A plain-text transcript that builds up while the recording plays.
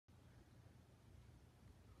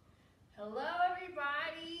Hello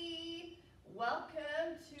everybody!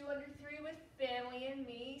 Welcome to Under 3 with Family and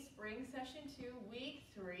Me, Spring Session 2, Week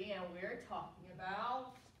 3, and we're talking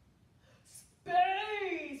about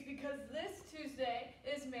space because this Tuesday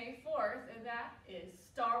is May 4th and that is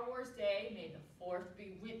Star Wars Day. May the 4th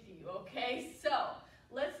be with you, okay? So,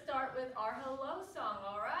 let's start with our hello song,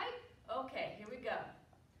 alright? Okay, here we go.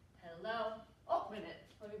 Hello. Oh, wait a minute.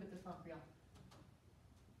 Let me put this on for y'all.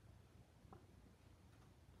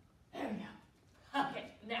 There we go. Okay,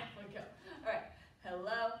 now we go. All right.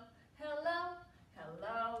 Hello, hello,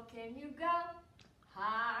 hello, can you go?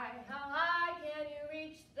 Hi, how high can you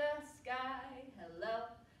reach the sky? Hello,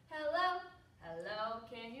 hello, hello,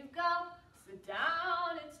 can you go? Sit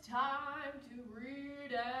down, it's time to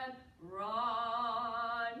read and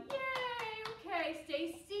run. Yay! Okay,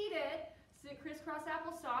 stay seated. Sit crisscross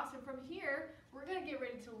applesauce, and from here, we're gonna get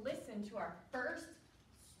ready to listen to our first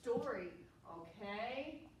story,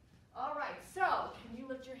 okay? All right, so can you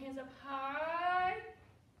lift your hands up high?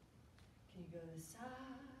 Can you go to the side?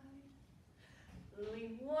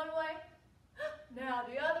 Lean one way, now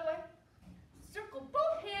the other way. Circle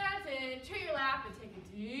both hands into your lap and take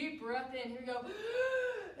a deep breath in. Here we go.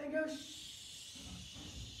 And go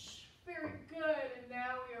shh. Very good. And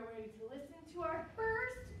now we are ready to listen to our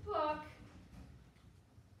first book.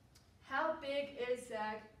 How Big is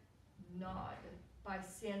Zagnodd by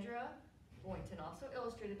Sandra Boynton, also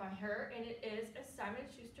illustrated by her, and it is a Simon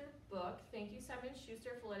Schuster book. Thank you, Simon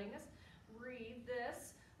Schuster, for letting us read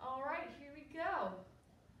this. All right, here we go.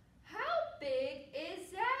 How big is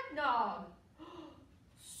Zagnodd?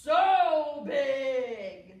 So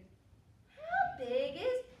big! How big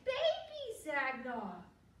is baby Zagnodd?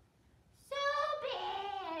 So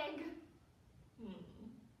big!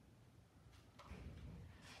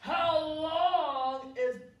 How long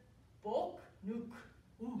is Bulknook?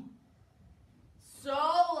 So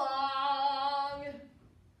long!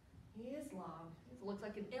 He is long. It looks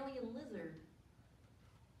like an alien lizard.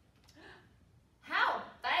 How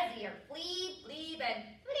fuzzy are Fleeb, Fleeb, and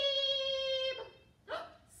Fleeb?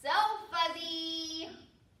 So fuzzy!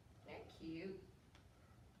 They're cute.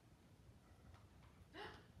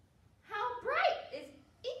 How bright is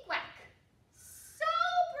Equack? So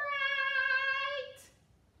bright!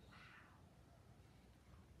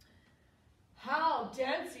 Wow. How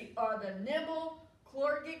dancy are the nimble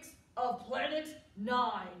Chlorgics of Planet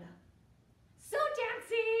 9? So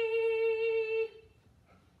dancy!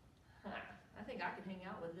 I think I can hang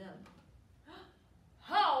out with them.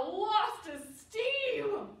 How lost is Steve?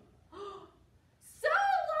 So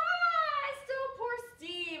lost! Oh, poor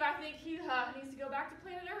Steve. I think he needs to go back to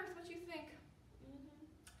planet Earth. What do you think?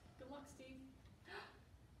 Good luck, Steve.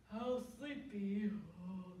 How sleepy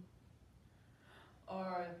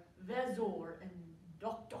are Vezor and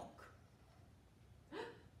Doc Doc?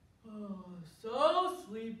 Oh, so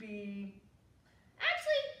sleepy.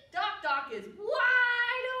 Actually, Doc Doc is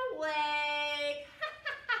wide awake.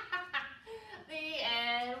 The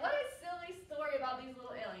end. What a silly story about these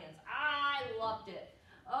little aliens. I loved it.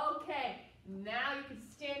 Okay, now you can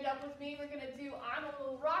stand up with me. We're going to do I'm a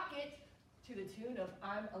Little Rocket to the tune of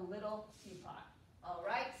I'm a Little Teapot. All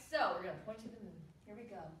right, so we're going to point to the moon. Here we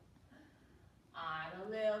go. I'm a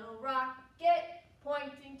little rocket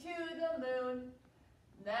pointing to the moon.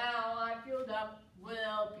 Now I'm fueled up,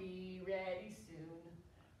 we'll be ready soon.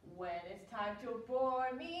 When it's time to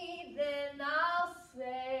board me, then I'll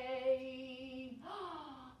say,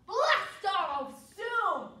 blast off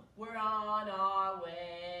soon! We're on our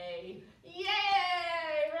way.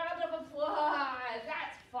 Yay! Round of applause.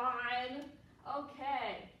 That's fun.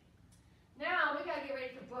 Okay. Now we gotta get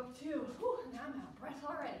ready for book 2. Whew, now I'm out of breath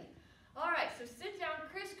already. All right, so sit down,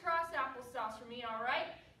 crisscross applesauce for me, all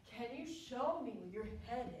right? Can you show me where your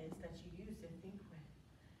head is that you use to think with?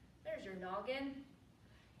 There's your noggin.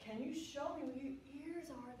 Can you show me where your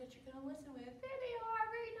ears are that you're going to listen with? There they are,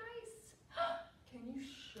 very nice. Can you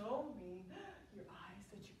show me your eyes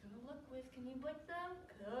that you're going to look with? Can you blink them?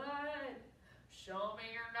 Good. Show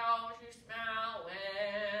me your nose you smell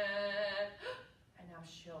with. And now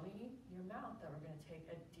show me your mouth that we're going to take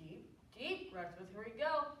a deep, deep breath with. Here we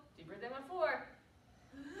go. Deeper than before.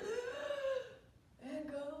 And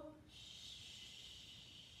go, shh.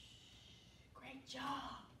 Great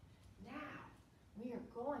job. Now, we are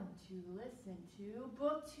going to listen to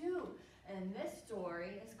book 2. And this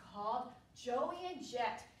story is called Joey and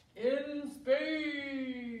Jett in Space.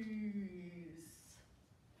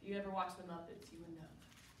 If you ever watched The Muppets, you would know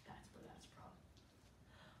that's where that's from.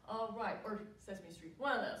 All right, or Sesame Street,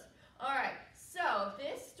 one of those. All right, so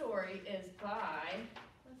this story is by,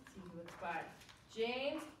 let's see who it's by,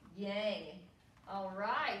 James Yang. All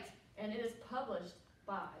right, and it is published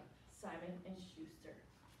by Simon Simon and Schuster.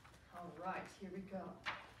 All right, here we go.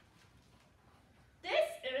 This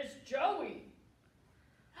is Joey.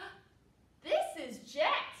 This is Jett.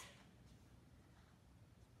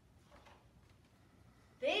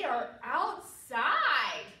 They are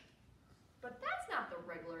outside. But that's not the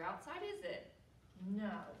regular outside, is it?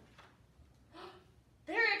 No.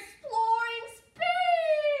 They're exploring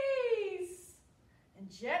space. And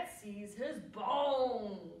Jett sees his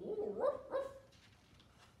bone. Ooh, roof, roof.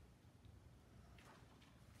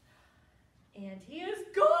 And he is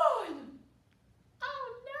gone.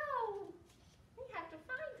 Oh no. We have to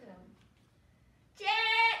find him.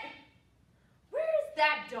 Jett! Where's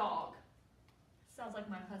that dog? Sounds like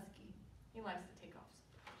my husky. He likes to take off.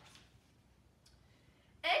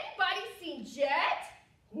 Anybody seen Jett?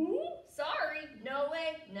 Who? Sorry, no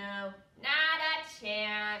way, no, not a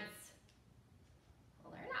chance.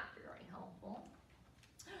 Well, they're not very helpful.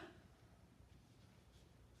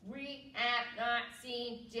 We have not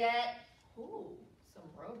seen Jett. Ooh, some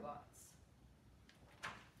robots.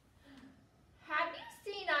 Have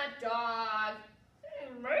you seen a dog?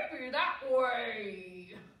 Maybe that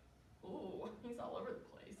way. Ooh, he's all over the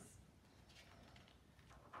place.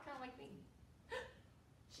 Kind of like me.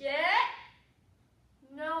 Jett?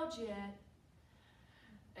 No, Jett.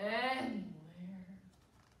 Anywhere.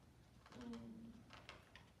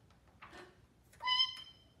 Squeak!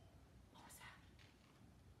 What was that?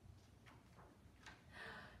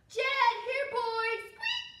 Jett, here, boys!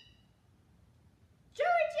 Squeak!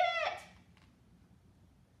 Joey, Jett!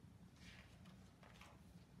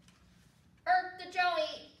 Earth to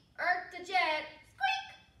Joey, Earth to Jett. Squeak!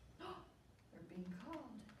 They're being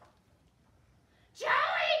called.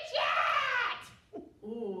 Joey, Jett!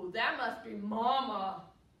 Ooh, that must be Mama.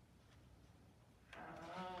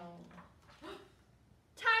 Oh.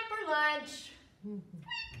 Time for lunch.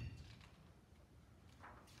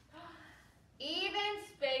 Even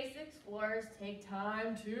space explorers take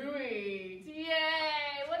time to eat.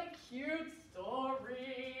 Yay! What a cute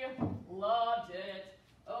story. Loved it.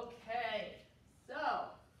 Okay, so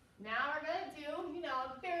now we're going to do,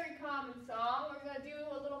 a very common song. We're going to do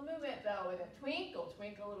a little movement, though, with a twinkle,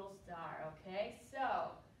 twinkle, little star, okay?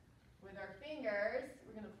 So, with our fingers,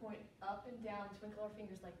 we're going to point up and down, twinkle our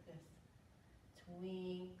fingers like this.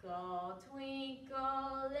 Twinkle,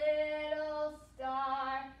 twinkle, little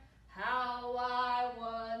star, how I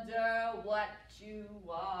wonder what you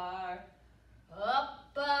are.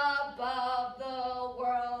 Up above the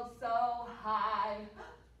world so high,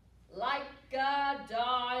 like a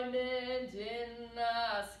diamond in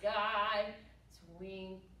the sky.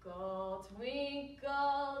 Twinkle,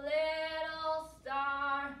 twinkle, little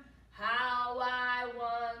star, how I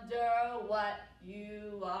wonder what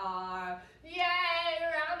you are. Yay!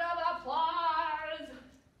 Round of applause!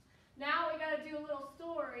 Now we gotta do a little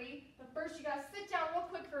story, but first you gotta sit down real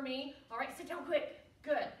quick for me. All right, sit down quick.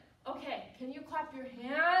 Good. Okay, can you clap your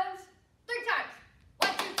hands? 3 times.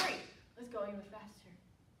 1, 2, 3. Let's go even faster.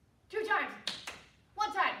 2 times.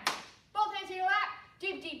 1 time. Both hands in your lap.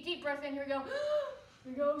 Deep, deep, deep breath in. Here we go. Here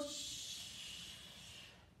we go. Shh.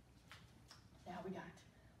 Now we got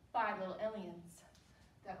 5 little aliens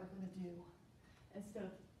that we're going to do instead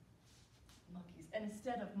of monkeys. And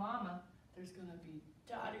instead of Mama, there's going to be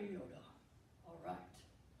Daddy Yoda. All right.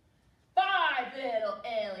 5 little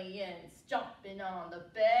aliens jumping on the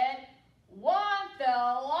bed. One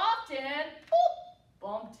fell off and boop,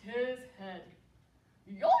 bumped his head.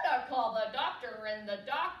 Yoda called the doctor, and the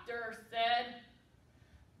doctor said,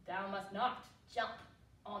 "Thou must not jump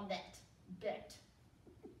on that bed."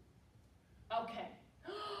 Okay,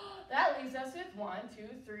 that leaves us with 1, 2,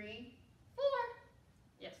 3, 4.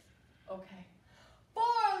 Yes, okay. 4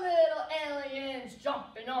 little aliens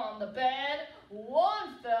jumping on the bed.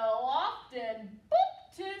 One fell off and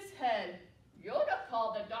booped his head. Yoda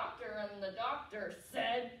called the doctor, and the doctor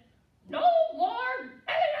said, "No more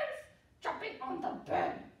aliens jumping on the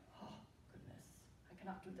bed." Oh, goodness. I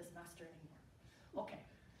cannot do this master anymore. Okay.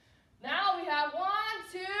 Now we have 1,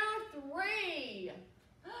 2, 3.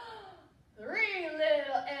 3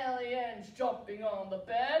 little aliens jumping on the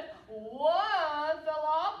bed. One fell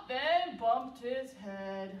off and bumped his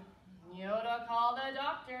head. Yoda called the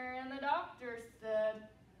doctor, and the doctor said,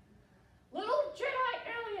 "Little Jedi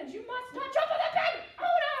aliens, you must not jump on the bed!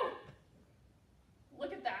 Oh no!"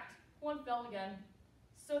 Look at that. One fell again.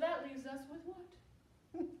 So that leaves us with what?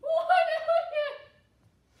 1 alien!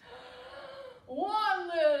 1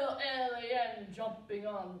 little alien jumping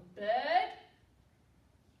on the bed.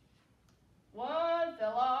 1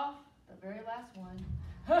 fell off, the very last one.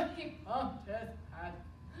 He bumped his head.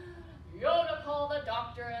 Yoda called the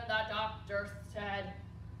doctor, and the doctor said,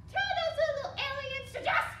 "Tell those little aliens to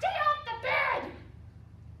just stay off the bed!"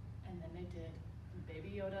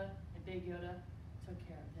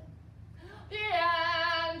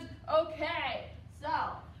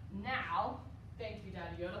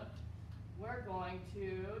 we're going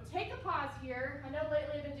to take a pause here. I know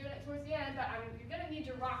lately I've been doing it towards the end, but you're going to need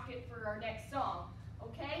your rocket for our next song.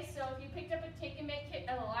 Okay, so if you picked up a Take and Make kit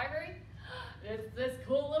at the library, it's this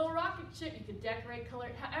cool little rocket ship. You can decorate, color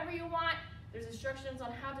it however you want. There's instructions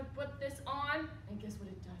on how to put this on, and guess what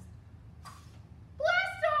it does?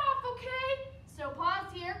 Blast off, okay? So pause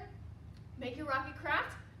here, make your rocket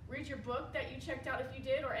craft, read your book that you checked out if you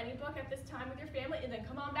did, or any book at this time with your family, and then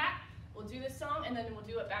come on back. We'll do this song, and then we'll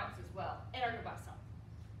do a bounce as well, and our goodbye song.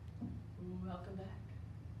 Welcome back.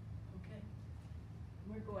 Okay,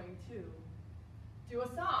 we're going to do a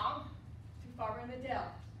song to Farmer in the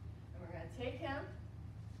Dell. And we're going to take him,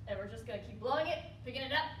 and we're just going to keep blowing it, picking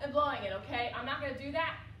it up, and blowing it, okay? I'm not going to do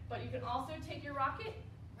that, but you can also take your rocket,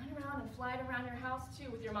 run around and fly it around your house,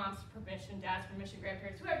 too, with your mom's permission, dad's permission,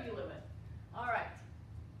 grandparents, whoever you live with. All right.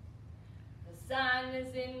 The sun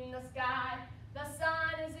is in the sky. The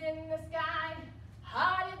sun is in the sky.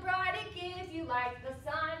 Hot and bright it gives you light. The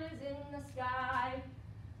sun is in the sky.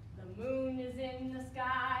 The moon is in the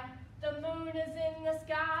sky. The moon is in the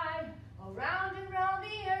sky. Around and round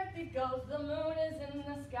the earth it goes. The moon is in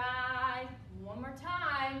the sky. One more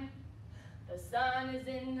time. The sun is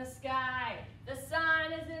in the sky. The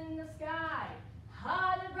sun is in the sky.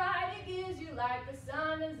 Hot and bright it gives you light. The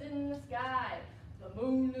sun is in the sky. The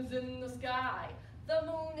moon is in the sky. The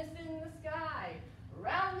moon is in the sky.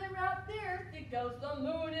 Round and round the earth it goes. The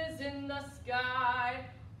moon is in the sky.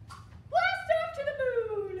 Blast off to the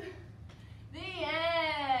moon. The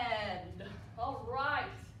end. All right.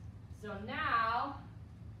 So now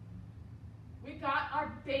we got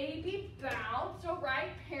our baby bounce. All right,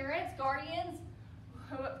 parents, guardians,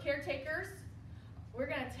 caretakers. We're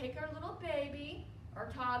going to take our little baby, our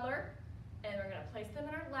toddler, and we're going to place them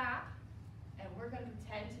in our lap, and we're going to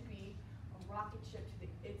pretend to be a rocket ship to the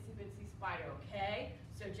itsy bitsy spider, okay?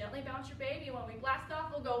 So gently bounce your baby, and when we blast off,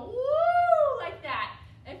 we'll go woo like that.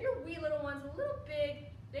 And if your wee little one's a little big,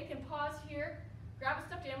 they can pause here, grab a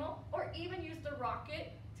stuffed animal, or even use the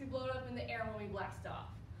rocket to blow it up in the air when we blast off.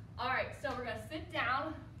 All right, so we're going to sit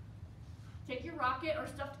down, take your rocket or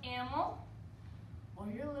stuffed animal, or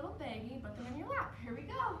your little baby, put them in your lap. Here we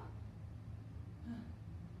go.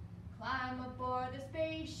 Climb aboard the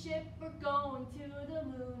spaceship, we're going to the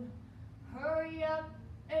moon. Hurry up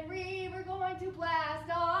and read, we're going to blast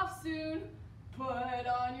off soon. Put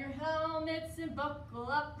on your helmets and buckle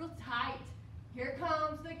up real tight. Here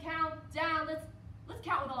comes the countdown. Let's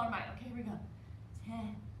count with all our might. Okay, here we go.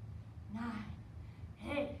 10, 9,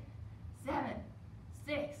 8, 7,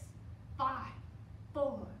 6, 5,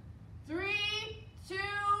 4, 3, 2,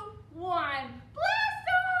 1. Blast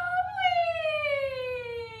off!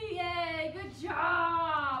 Whee! Yay, good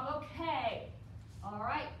job. Okay. All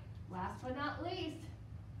right, last but not least,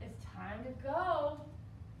 it's time to go.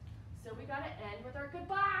 So we gotta end with our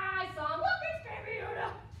goodbye song. Look, it's Baby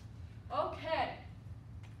Yoda. Okay,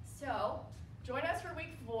 so join us for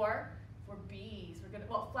week 4 for bees.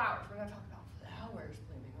 Flowers. We're gonna talk about flowers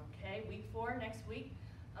blooming, okay? Week 4, next week.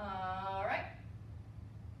 All right,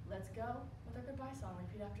 let's go with our goodbye song.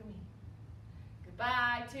 Repeat after me.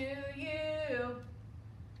 Goodbye to you.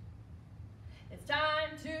 It's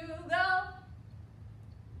time to go.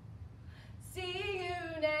 See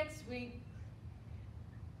you next week.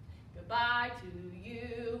 Goodbye to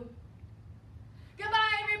you.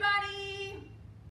 Goodbye, everybody.